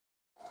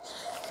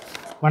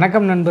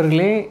வணக்கம்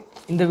நண்பர்களே,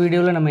 இந்த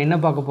வீடியோவில் நம்ம என்ன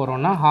பார்க்க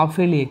போகிறோம்னா ஹாஃப்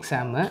இயர்லி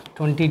எக்ஸாமு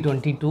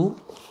 2022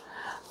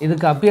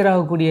 இதுக்கு அப்பியர்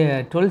ஆகக்கூடிய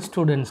 12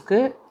 ஸ்டூடெண்ட்ஸ்க்கு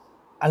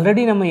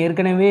ஆல்ரெடி நம்ம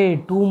ஏற்கனவே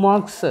 3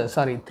 மார்க்ஸ்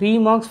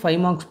 5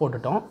 மார்க்ஸ்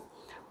போட்டுட்டோம்.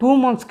 2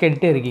 மார்க்ஸ்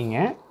கேட்டுகிட்டே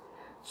இருக்கீங்க.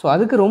 ஸோ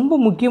அதுக்கு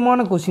ரொம்ப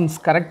முக்கியமான கொஷின்ஸ்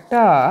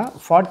கரெக்டாக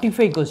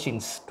 45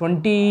 questions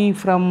 20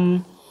 from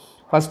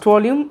first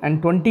volume and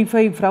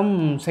 25 from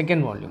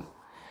second volume.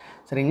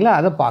 சரிங்களா,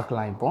 அதை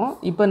பார்க்கலாம்.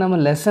 இப்போ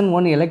நம்ம லெசன்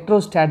 1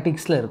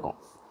 எலக்ட்ரோஸ்டாட்டிக்ஸில் இருக்கோம்.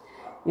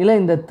 இதில்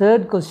இந்த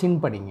தேர்ட் கொஸ்டின்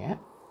படிங்க.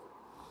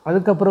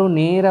 அதுக்கப்புறம்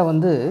நேராக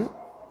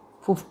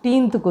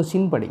 15th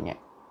கொஸ்டின் படிங்க,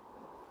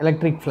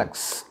 எலக்ட்ரிக்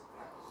ஃப்ளக்ஸ்.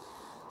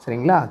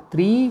 சரிங்களா,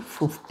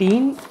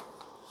 3:15.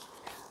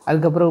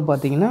 அதுக்கப்புறம்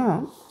பார்த்தீங்கன்னா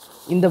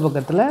இந்த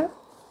பக்கத்தில்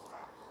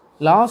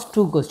last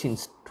 2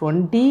 questions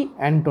 20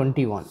 and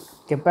 21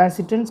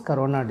 capacitance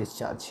corona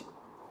discharge.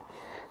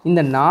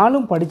 இந்த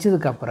 4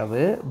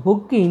 படித்ததுக்கப்புறவு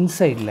book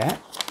இன்சைடில்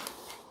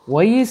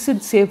why is it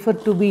safer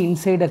to be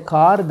inside a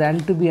car than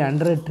to be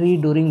under a tree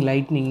during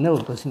lightningனு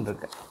ஒரு கொஸ்டின்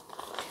இருக்குது.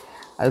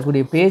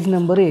 அதுக்குடைய பேஜ்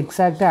நம்பரு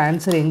எக்ஸாக்டாக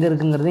ஆன்சர் எங்கே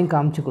இருக்குங்கிறதையும்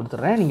காமிச்சு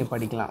கொடுத்துட்றேன், நீங்கள்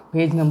படிக்கலாம்.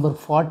 பேஜ் நம்பர்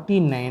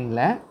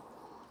 49ல்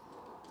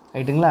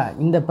ரைட்டுங்களா,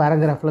 இந்த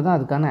பேராகிராஃபில் தான்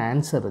அதுக்கான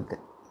ஆன்சர்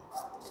இருக்குது.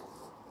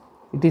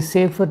 It is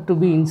safer to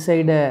be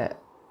inside a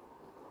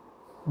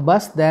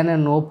bus than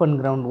an open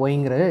ground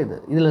ஒய்ங்கிற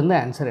இதுலேருந்து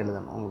ஆன்சர்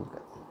எழுதணும்.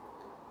 உங்களுக்கு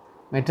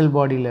மெட்டல்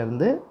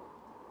பாடியிலேருந்து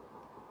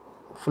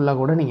ஃபுல்லாக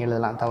கூட நீங்கள்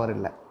எழுதலாம்,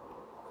 தவறில்லை.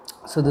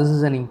 So this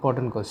is an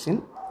important question,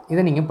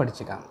 இதை நீங்கள்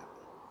படிச்சுக்காங்க.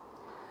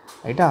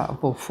 ரைட்டா,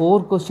 அப்போது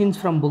 4 questions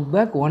from book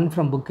back, 1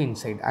 from book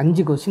inside.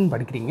 5 question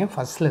படிக்கிறீங்க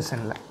ஃபஸ்ட்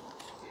லெசனில்.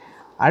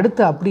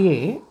 அடுத்து அப்படியே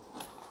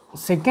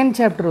செகண்ட்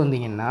சாப்டர்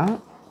வந்தீங்கன்னா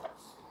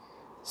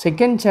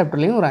செகண்ட்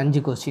சாப்டர்லேயும் ஒரு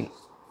 5 கொஸ்டின்.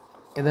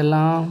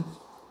 இதெல்லாம்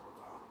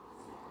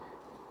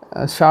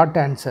ஷார்ட்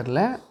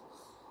ஆன்சரில்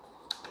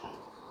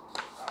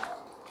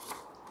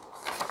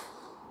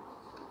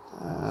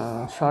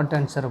ஷார்ட்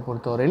ஆன்சரை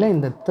பொறுத்தவரையில்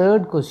இந்த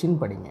தேர்ட் கொஸ்டின்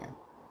படிங்க.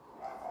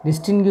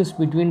 Distinguish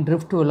between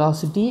drift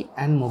velocity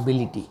and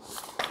mobility.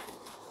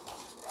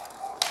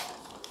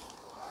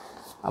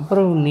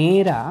 அப்புறம்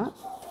நேராக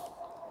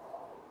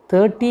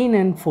 13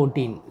 and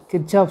 14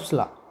 Kirchhoff's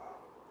law,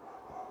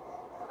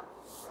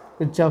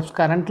 Kirchhoff's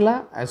current law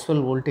as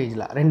well voltage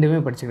law ரெண்டுமே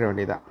படிச்சுக்கிற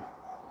வேண்டியதான்.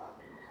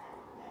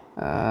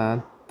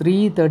 3,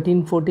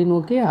 13, 14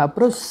 ஓகே.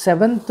 அப்புறம்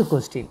 7th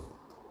கொஸ்டின்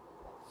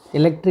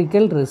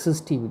எலக்ட்ரிக்கல்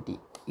ரெசிஸ்டிவிட்டி,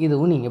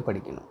 இதுவும் நீங்கள்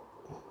படிக்கணும்.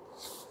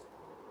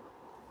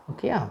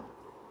 ஓகேயா,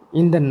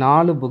 இந்த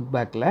 4 புக்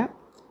பேக்கில்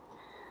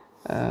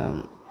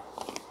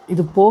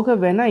இது போக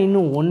வேணால்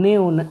இன்னும்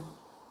ஒன்று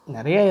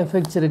நிறைய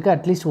எஃபெக்ட்ஸ் இருக்குது,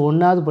 அட்லீஸ்ட்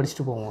ஒன்றாவது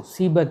படிச்சுட்டு போவோம்.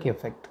 Seebeck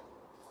effect.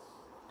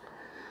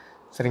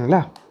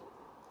 சரிங்களா,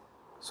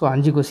 ஸோ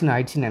 5 கொஸ்டின்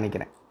ஆயிடுச்சுன்னு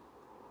நினைக்கிறேன்.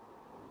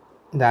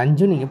 இந்த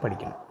 5 நீங்கள்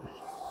படிக்கணும்.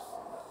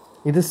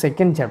 இது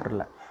செகண்ட்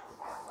சாப்டரில்.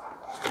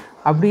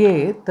 அப்படியே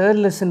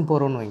தேர்ட் லெசன்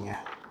போகிறோன்னு வைங்க.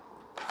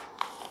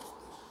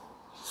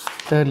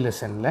 தேர்ட்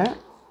லெசனில்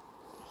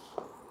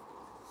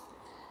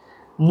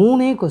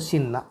 3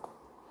 கொஸ்டின் தான்.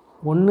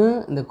 ஒன்று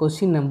இந்த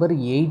கொஸ்டின் நம்பர்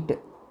 8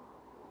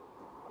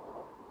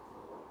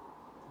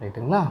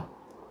 ரைட்டுங்களா.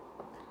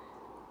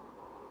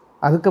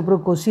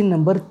 அதுக்கப்புறம் கொஸ்டின்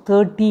நம்பர்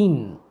 13,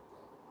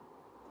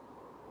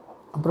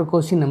 அப்புறம்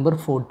question number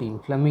 14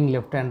 Fleming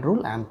left hand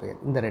rule ampere.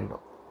 இந்த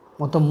ரெண்டும்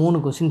மொத்தம்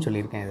 3 கொஸ்டின்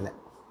சொல்லியிருக்கேன் இதில்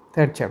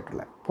தேர்ட்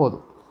சாப்டரில்.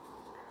 போதும்.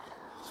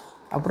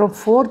 அப்புறம்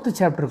 4th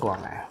சாப்டருக்கு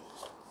வாங்க.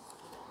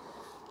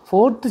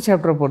 4th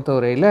சாப்டரை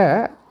பொறுத்தவரையில்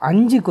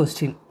 5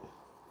 கொஸ்டின்.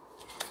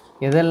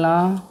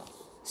 எதெல்லாம்?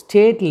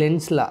 ஸ்டேட்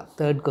லென்ஸ் லா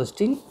தேர்ட்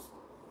கொஸ்டின்.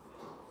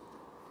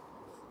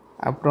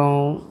 அப்புறம்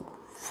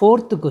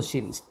 4th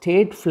question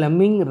state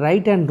Fleming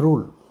right hand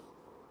rule.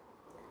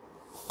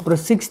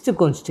 அப்புறம் 6th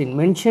question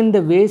mention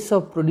the ways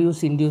of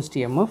produce induced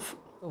MF.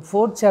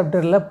 4th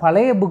சாப்டரில்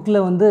பழைய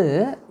புக்கில்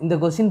இந்த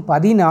கொஸ்டின்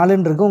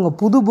 14 இருக்குது. உங்கள்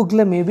புது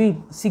புக்கில் மேபி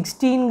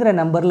 16ங்கிற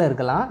நம்பரில்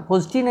இருக்கலாம்.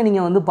 கொஸ்டினை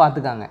நீங்கள்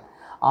பார்த்துக்காங்க.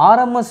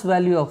 RMS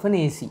value of an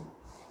AC,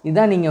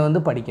 இதுதான்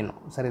நீங்கள் படிக்கணும்.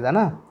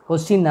 சரிதானா?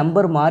 கொஸ்டின்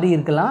நம்பர் மாறி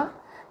இருக்கலாம்,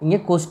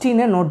 நீங்கள்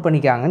கொஸ்டினை நோட்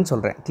பண்ணிக்காங்கன்னு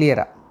சொல்கிறேன்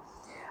கிளியராக.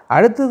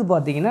 அடுத்தது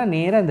பார்த்தீங்கன்னா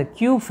நேராக இந்த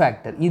Q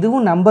ஃபேக்டர்,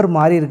 இதுவும் நம்பர்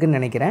மாறி இருக்குதுன்னு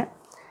நினைக்கிறேன்.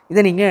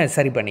 இதை நீங்கள்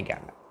சரி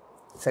பண்ணிக்காங்க.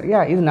 சரியா,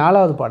 இது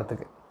 4வது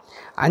பாடத்துக்கு.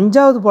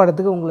 5வது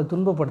பாடத்துக்கு உங்களை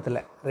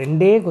துன்பப்படுத்தலை,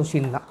 2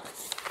 கொஸ்டின் தான்.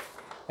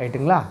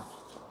 ரைட்டுங்களா.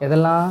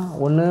 இதெல்லாம்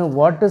ஒன்று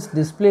வாட் இஸ்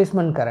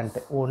டிஸ்பிளேஸ்மெண்ட்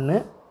கரண்ட்டு ஒன்று.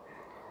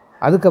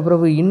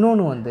 அதுக்கப்புறம்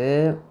இன்னொன்று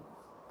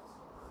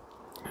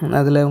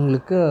அதில்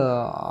உங்களுக்கு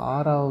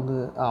 6வது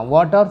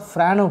வாட் ஆர்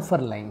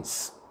ஃப்ரானோஃபர் லைன்ஸ்.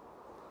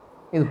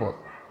 இது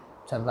போதும்.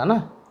 சரிதானா?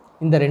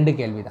 இந்த 2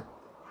 கேள்வி தான்.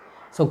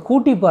 ஸோ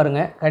கூட்டி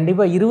பாருங்கள்,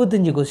 கண்டிப்பாக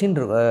 25 கொஸ்டின்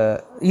இருக்கும்,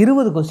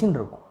 20 கொஸ்டின்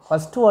இருக்கும்.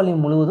 ஃபஸ்ட்டு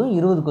வால்யூம் முழுவதும்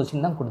 20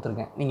 கொஸ்டின் தான்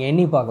கொடுத்துருக்கேன். நீங்கள்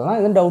எண்ணி பார்க்கலாம்.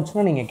 எதுவும்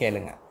டவுட்ஸ்னால் நீங்கள்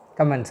கேளுங்க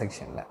கமெண்ட்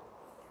செக்ஷனில்.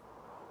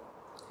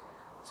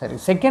 சரி,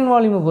 செகண்ட்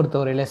வால்யூமை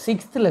பொறுத்தவரையில்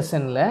 6th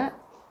லெசனில்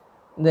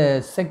இந்த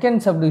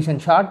செகண்ட்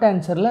சப்டிவிஷன் ஷார்ட்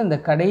ஆன்சரில் இந்த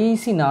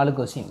கடைசி 4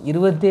 question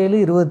 27,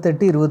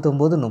 28,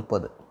 29,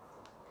 30.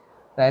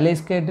 Railway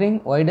scattering,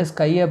 Y does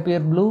sky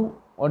appear blue,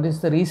 what is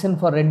the reason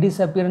for red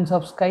disappearance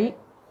of sky.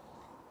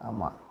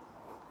 ஆமாம்.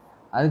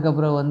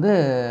 அதுக்கப்புறம்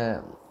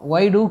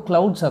why do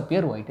clouds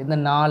appear white? இந்த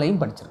 4ஐயும்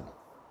படிச்சிருங்க.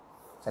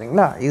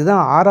 சரிங்களா?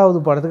 இதுதான் 6வது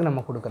பாடத்துக்கு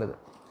நம்ம கொடுக்குறது.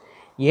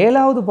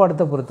 7வது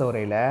பாடத்தை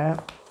பொறுத்தவரையில்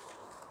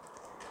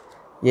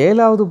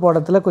 7வது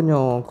பாடத்தில்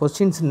கொஞ்சம்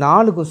கொஸ்டின்ஸ்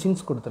 4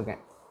 கொஸ்டின்ஸ்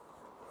கொடுத்துருக்கேன்.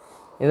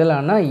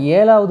 இதெல்லாம்னா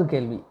 7வது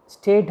கேள்வி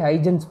ஸ்டேட்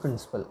ஹைஜென்ஸ்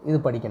பிரின்சிபல் இது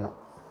படிக்கணும்.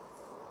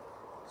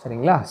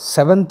 சரிங்களா?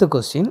 7th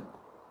question.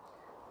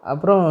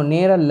 அப்புறம்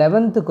நேராக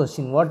 11th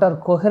question what are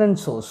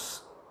coherent source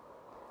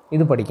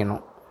இது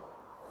படிக்கணும்.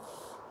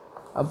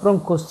 அப்புறம்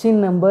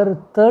கொஸ்டின் நம்பர்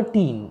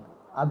 13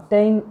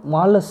 அப்டைன்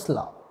மாலஸ்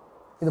லா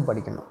இது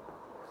படிக்கணும்.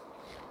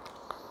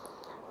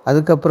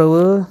 அதுக்கப்புறம்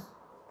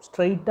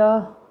ஸ்ட்ரைட்டாக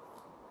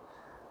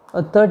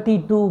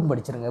 32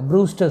 படிச்சிருங்க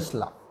ப்ரூஸ்டர்ஸ்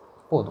லா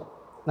போதும்.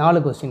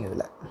 4 கொஸ்டின்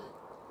இதில்.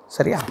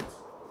 சரியா?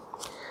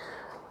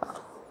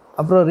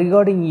 அப்புறம்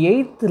ரிகார்டிங்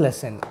 8th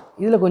லெசன்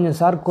இதில் கொஞ்சம்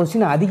சார்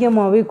கொஸ்டின்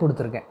அதிகமாகவே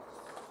கொடுத்துருக்கேன்.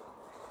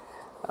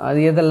 அது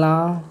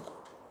எதெல்லாம்?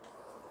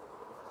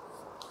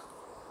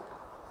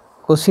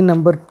 Question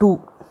number 2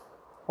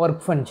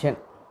 work function.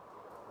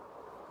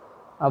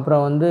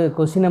 அப்புறம்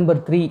question number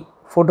 3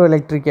 photo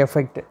electric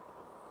effect.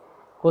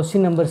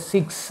 Question number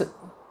 6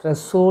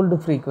 threshold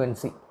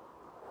frequency.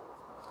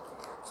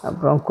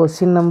 அப்புறம்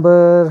question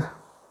number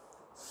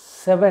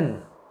 7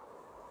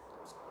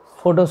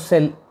 photo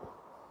sell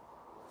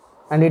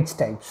and it's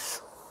types.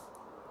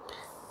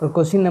 அப்புறம்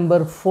question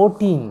number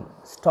 14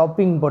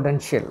 stopping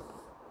potential.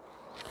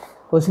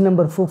 Question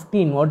number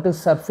 15 what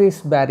is surface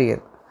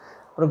barrier.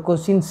 அப்புறம்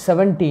question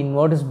 17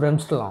 what is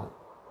பிரம்ஸ்ட் லா.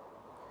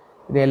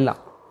 இது எல்லாம்.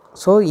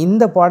 So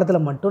இந்த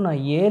பாடத்தில் மட்டும் நான்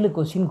 7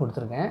 கொஸ்டின்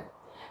கொடுத்துருக்கேன்.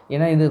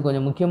 ஏன்னா இது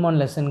கொஞ்சம் முக்கியமான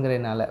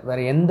லெசனுங்கிறதுனால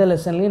வேறு எந்த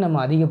லெசன்லேயும் நம்ம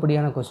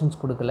அதிகப்படியான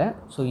கொஸ்டின்ஸ் கொடுக்கல.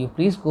 So you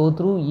please go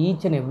through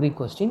each and every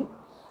question.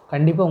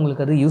 கண்டிப்பாக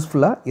உங்களுக்கு அது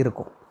யூஸ்ஃபுல்லாக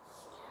இருக்கும்.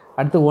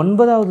 அடுத்து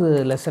 9வது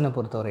லெசனை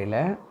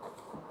பொறுத்தவரையில்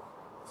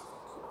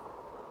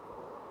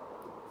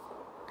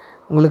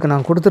உங்களுக்கு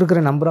நான்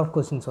கொடுத்துருக்கிற நம்பர் ஆஃப்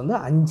கொஸ்டின்ஸ்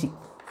 5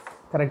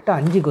 கரெக்டாக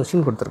 5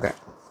 கொஸ்டின் கொடுத்துருக்கேன்.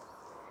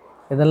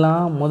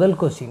 இதெல்லாம் முதல்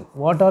question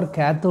what are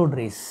cathode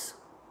race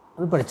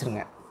அது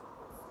படிச்சிருங்க.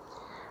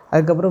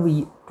 அதுக்கப்புறம்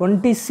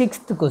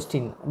 26th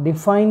கொஸ்டின்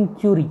டிஃபைன்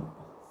கியூரி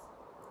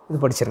இது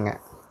படிச்சிருங்க.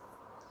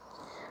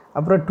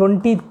 அப்புறம்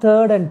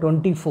 23rd and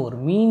 24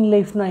 மீன்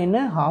லைஃப்னா என்ன,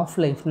 ஹாஃப்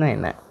லைஃப்னா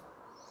என்ன.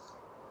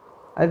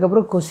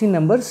 அதுக்கப்புறம் கொஸ்டின்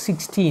நம்பர்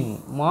 16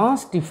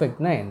 மாஸ்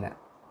டிஃபெக்ட்னா என்ன.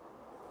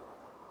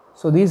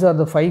 So these are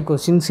the 5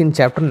 questions in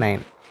chapter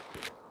 9.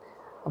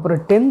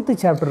 அப்புறம் 10th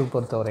சாப்டருக்கு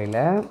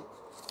பொறுத்தவரையில்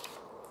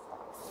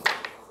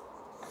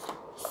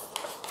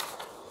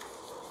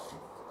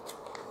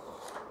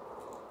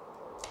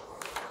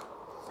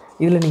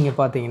இதில் நீங்கள்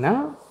பார்த்தீங்கன்னா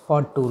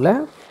பார்ட் 2ல்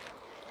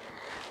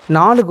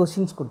 4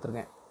 கொஸ்டின்ஸ்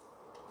கொடுத்துருக்கேன்.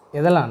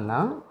 எதெல்லாம்னா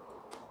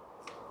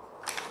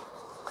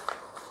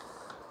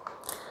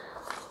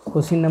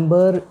question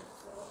number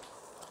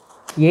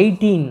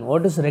 18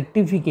 what is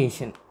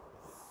rectification.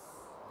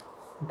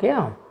 Okay.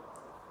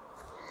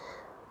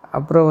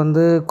 அப்புறம்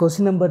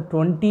question number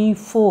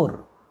 24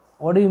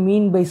 what to you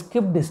mean by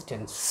skip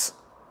distance.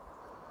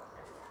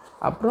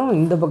 அப்புறம்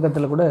இந்த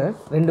பக்கத்தில் கூட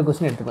 2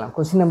 கொஸ்டின் எடுத்துக்கலாம்.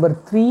 Question number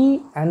 3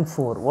 and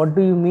 4 what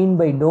to you mean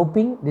by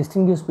doping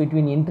distinguish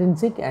between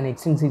intrinsic and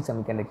extrinsic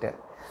semiconductor.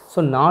 So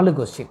 4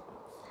 question.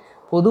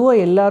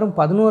 பொதுவாக எல்லோரும்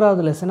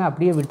 11வது லெசனை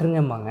அப்படியே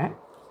விட்டுருங்கம்பாங்க.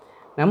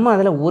 நம்ம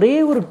அதில் ஒரே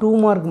ஒரு 2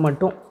 மார்க்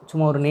மட்டும்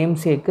சும்மா ஒரு நேம்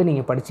சேக்கு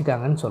நீங்கள்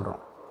படிச்சுக்காங்கன்னு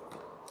சொல்கிறோம்.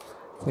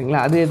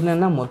 சரிங்களா? அது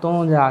என்னென்னா மொத்தம்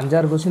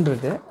 5-6 கொஸ்டின்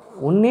இருக்குது.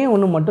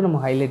 ஒன்று மட்டும் நம்ம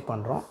ஹைலைட்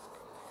பண்ணுறோம்.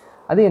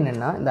 அது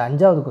என்னென்னா இந்த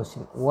 5வது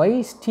question why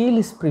steel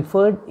is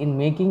preferred in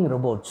making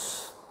robots.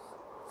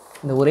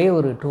 இந்த ஒரே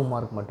ஒரு 2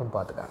 மார்க் மட்டும்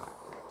பார்த்துக்காங்க.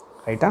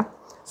 ரைட்டா?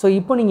 ஸோ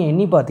இப்போ நீங்கள்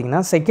எண்ணி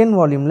பார்த்தீங்கன்னா second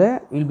வால்யூமில்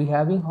will be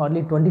having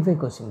Hartley 25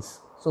 questions.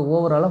 So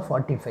ஓவராலாக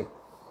 45.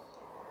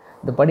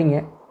 இது படிங்க,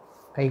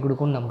 கை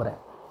கொடுக்கும்னு நம்புகிறேன்.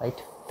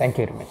 ரைட்?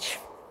 Thank you very much.